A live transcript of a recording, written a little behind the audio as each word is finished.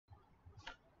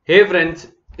Hey friends,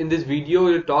 in this video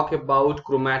we'll talk about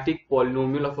chromatic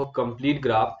polynomial of a complete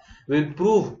graph. We'll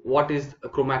prove what is a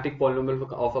chromatic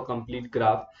polynomial of a complete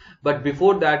graph. But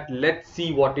before that, let's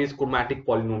see what is chromatic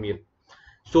polynomial.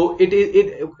 So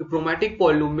chromatic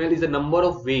polynomial is a number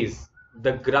of ways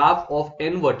the graph of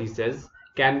n vertices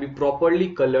can be properly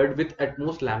colored with at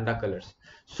most lambda colors.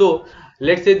 So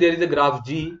let's say there is a graph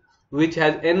G which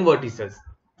has n vertices.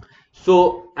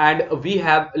 So, and we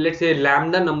have, let's say,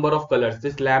 lambda number of colors.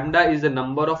 This lambda is the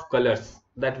number of colors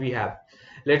that we have.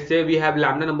 Let's say we have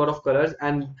lambda number of colors,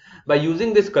 and by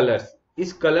using this colors,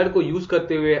 इस colour को use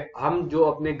करते हुए हम जो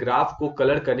अपने graph को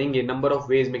colour करेंगे, number of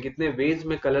ways में कितने वेज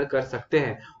में कलर कर सकते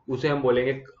हैं, उसे हम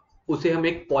बोलेंगे, उसे हम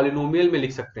एक पॉलिनोमियल में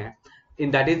लिख सकते हैं.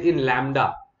 In that is in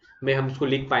lambda में हम उसको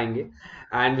लिख पाएंगे,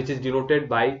 and which is denoted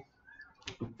by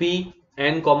P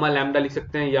N comma lambda लिख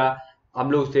सकते हैं, या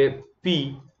हम लोग उसे पी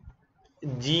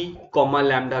g comma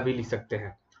lambda भी लिख सकते हैं,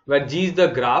 where g is the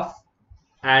graph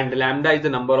and lambda is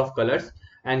the number of colors,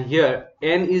 and here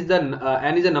n is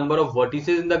the number of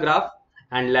vertices in the graph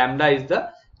and lambda is the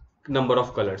number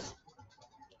of colors.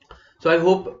 So I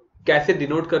hope कैसे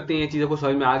denote करते हैं ये चीजों को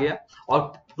समझ में आ गया,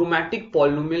 और chromatic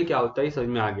polynomial क्या होता है समझ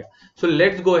में आ गया. So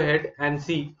let's go ahead and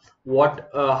see what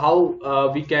how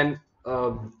we can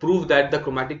prove that the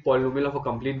chromatic polynomial of a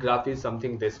complete graph is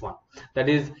something this one, that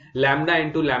is lambda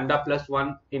into lambda plus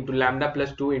 1 into lambda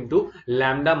plus 2 into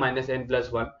lambda minus n plus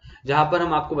 1, जहां पर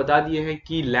हम आपको बता दिए हैं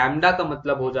कि lambda का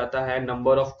मतलब हो जाता है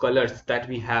number of colors that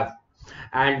we have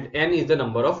and n is the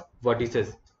number of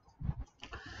vertices.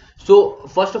 So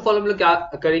first of all हम लोग क्या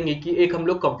करेंगे कि एक हम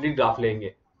लोग complete graph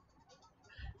लेंगे,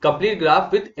 complete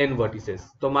graph with n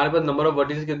vertices. तो हमारे पास number of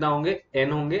vertices कितना होंगे,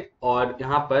 n होंगे, और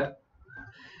यहाँ पर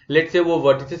लेट्स से वो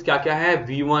वर्टिसेस क्या क्या है,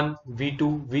 v1, v2,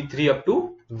 v3 up to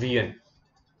vn,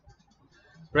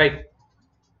 right.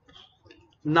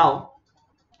 Now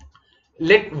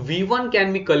let v1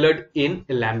 can be coloured in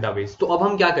lambda veg. तो अब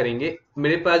हम क्या करेंगे,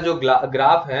 मेरे पास जो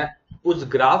ग्राफ है उस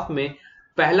ग्राफ में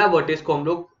पहला वर्टेक्स को हम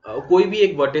लोग कोई भी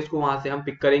एक वर्टेक्स को वहां से हम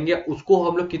पिक करेंगे, उसको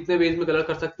हम लोग कितने वेज में कलर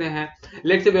कर सकते हैं.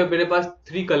 लेट्स से मेरे पास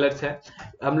 3 कलर्स है,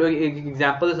 हम लोग एक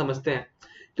एग्जांपल समझते हैं.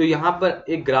 तो यहाँ पर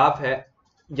एक ग्राफ है,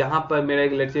 यहाँ पर मेरा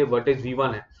एक लेट्स से वर्टेक्स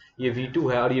v1 है, ये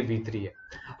v2 है और ये v3 है,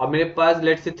 और मेरे पास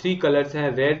लेट्स से 3 कलर्स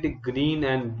हैं, रेड, ग्रीन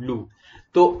एंड ब्लू.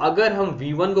 तो अगर हम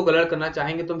v1 को कलर करना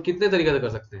चाहेंगे तो हम कितने तरीके से कर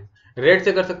सकते हैं, रेड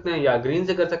से कर सकते हैं, या ग्रीन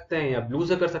से कर सकते हैं, या ब्लू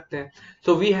से कर सकते हैं.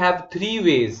 So we have 3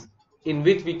 veg in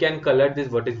which we can color this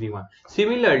vertex v1.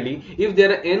 Similarly, if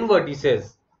there are n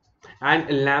vertices and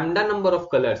lambda number of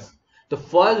colors, the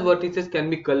first vertices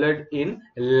can be colored in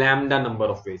lambda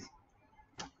number of ways,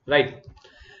 right?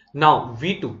 Now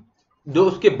v2 जो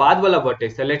उसके बाद वाला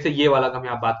vertex है, let's say ये वाला का हम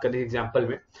यहाँ बात कर रहे हैं एग्जांपल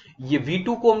में, ये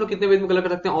v2 को हम लोग कितने वेज में कलर कर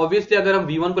सकते हैं. ऑब्वियसली अगर हम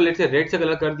v1 को लेट्स से रेड से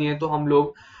कलर कर दिए तो हम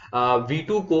लोग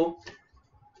v2 को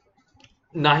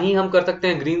ना ही हम कर सकते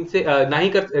हैं ग्रीन से, ना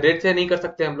ही रेड से नहीं कर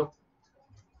सकते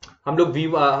हम लोग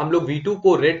v2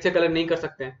 को रेड से कलर नहीं कर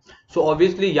सकते हैं. सो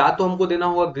ऑब्वियसली या तो हमको देना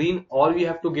होगा ग्रीन और we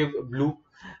have to give blue.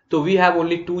 तो वी हैव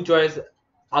ओनली 2 चॉइस.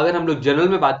 अगर हम लोग जनरल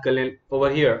में बात कर लें,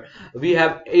 over here we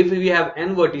have, if we have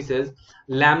n vertices,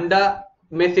 lambda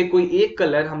में से कोई एक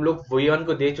कलर हम लोग v1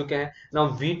 को दे चुके हैं.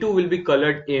 Now v2 will be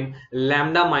coloured in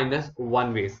lambda minus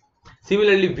 1 veg.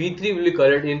 Similarly v3 will be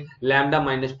coloured in lambda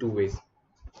minus 2 veg.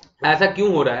 ऐसा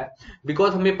क्यों हो रहा है,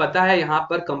 बिकॉज हमें पता है यहाँ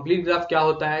पर कंप्लीट ग्राफ क्या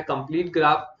होता है. कंप्लीट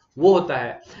ग्राफ वो होता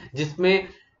है जिसमें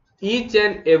each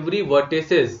and every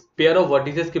vertices, pair of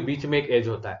vertices के बीच में एक एज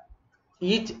होता है.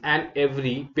 Each and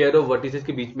every pair of vertices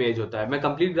के बीच में एज होता है. मैं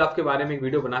कंप्लीट ग्राफ के बारे में एक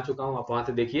वीडियो बना चुका हूं, आप वहां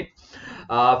से देखिए.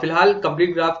 फिलहाल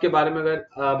कंप्लीट ग्राफ के बारे में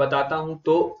अगर बताता हूं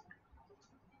तो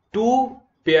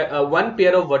 1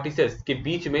 पेयर ऑफ वर्टिसेस के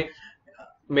बीच में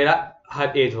मेरा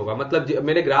हर एज होगा. मतलब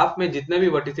मेरे ग्राफ में जितने भी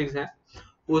वर्टिसेस हैं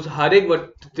उस हर एक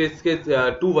वर्टिसेस के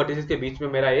 2 वर्टिसेस के बीच में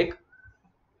मेरा एक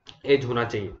एज होना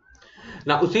चाहिए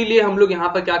ना. उसीलिए हम लोग यहां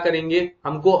पर क्या करेंगे,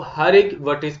 हमको हर एक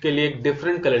वर्टिस के लिए एक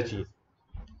डिफरेंट कलर चाहिए.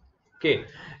 ओके,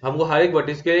 हमको हर एक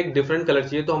वर्टिस के लिए एक डिफरेंट कलर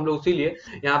चाहिए. तो हम लोग उसीलिए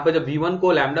यहाँ पर जब v1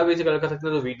 को लैम्डा वे से कलर कर सकते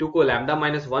हैं तो v2 को लैम्डा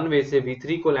माइनस 1 वे से,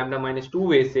 v3 को लैम्डा माइनस 2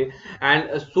 वे से,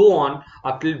 and so on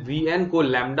up till vn को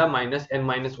लैम्डा माइनस n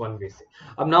माइनस 1 वे से.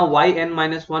 अब now Y n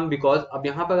minus 1, because अब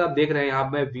यहाँ पर आप देख रहे हैं यहाँ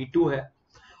पर v2 है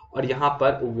और यहाँ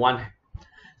पर 1 है.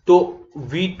 तो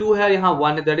v2 है, यहाँ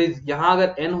 1 है, दैट इज यहाँ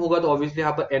अगर n होगा तो ऑब्वियसली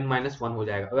यहाँ पर n माइनस 1 हो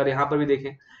जाएगा. अगर यहाँ पर भी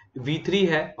देखें v3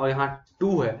 है और यहाँ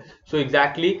 2 है, सो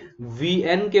एग्जैक्टली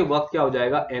vn के वक्त क्या हो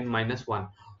जाएगा, n माइनस 1.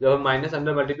 जब हम माइनस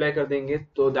अंडर मल्टीप्लाई कर देंगे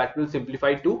तो that will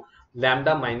simplify to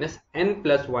lambda minus n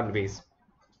plus 1 veg.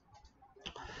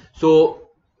 सो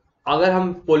अगर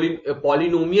हम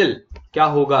पॉलिनोमियल क्या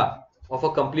होगा ऑफ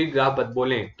अ कंप्लीट ग्राफ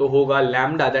बोलें तो होगा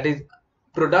lambda, that is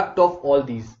product of all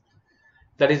these.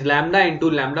 that is lambda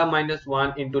into lambda minus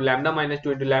 1 into lambda minus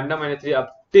 2 into lambda minus 3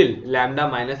 up till lambda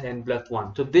minus n plus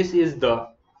 1. So this is the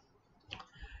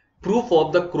proof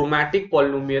of the chromatic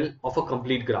polynomial of a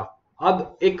complete graph.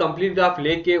 अब एक complete graph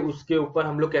लेके उसके ऊपर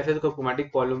हम लोग कैसे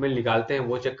chromatic polynomial निकालते हैं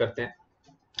वो चेक करते हैं।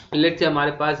 लेट्स से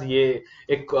हमारे पास ये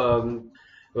एक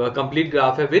कंप्लीट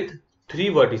ग्राफ है with three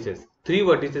vertices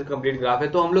complete graph है।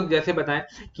 तो हम लोग जैसे बताएं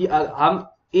कि हम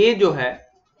ए जो है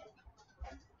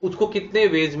उसको कितने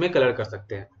वेज में कलर कर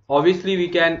सकते हैं। Obviously we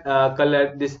can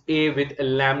colour this A with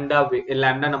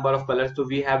lambda number of colours, so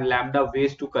we have lambda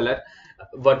ways to color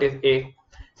what is A.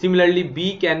 Similarly, B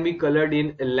can be colored in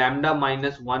lambda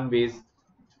minus 1 ways,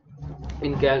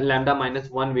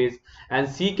 and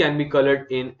C can be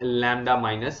colored in lambda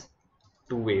minus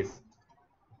 2 ways.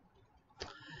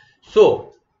 So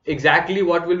exactly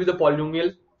what will be the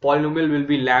polynomial? Polynomial will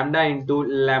be lambda into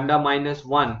lambda minus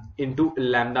 1 into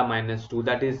lambda minus 2.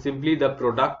 That is simply the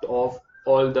product of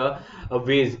all the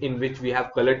ways in which we have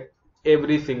colored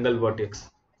every single vertex.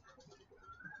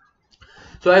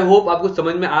 So I hope आपको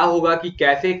समझ में आया होगा कि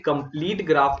कैसे complete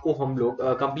graph को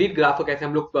कैसे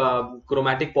हम लोग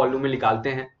क्रोमैटिक पॉलिनोमियल निकालते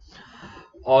हैं।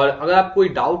 और अगर आप कोई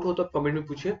डाउट हो तो कमेंट में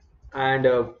पूछिए, एंड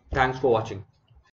थैंक्स फॉर वॉचिंग।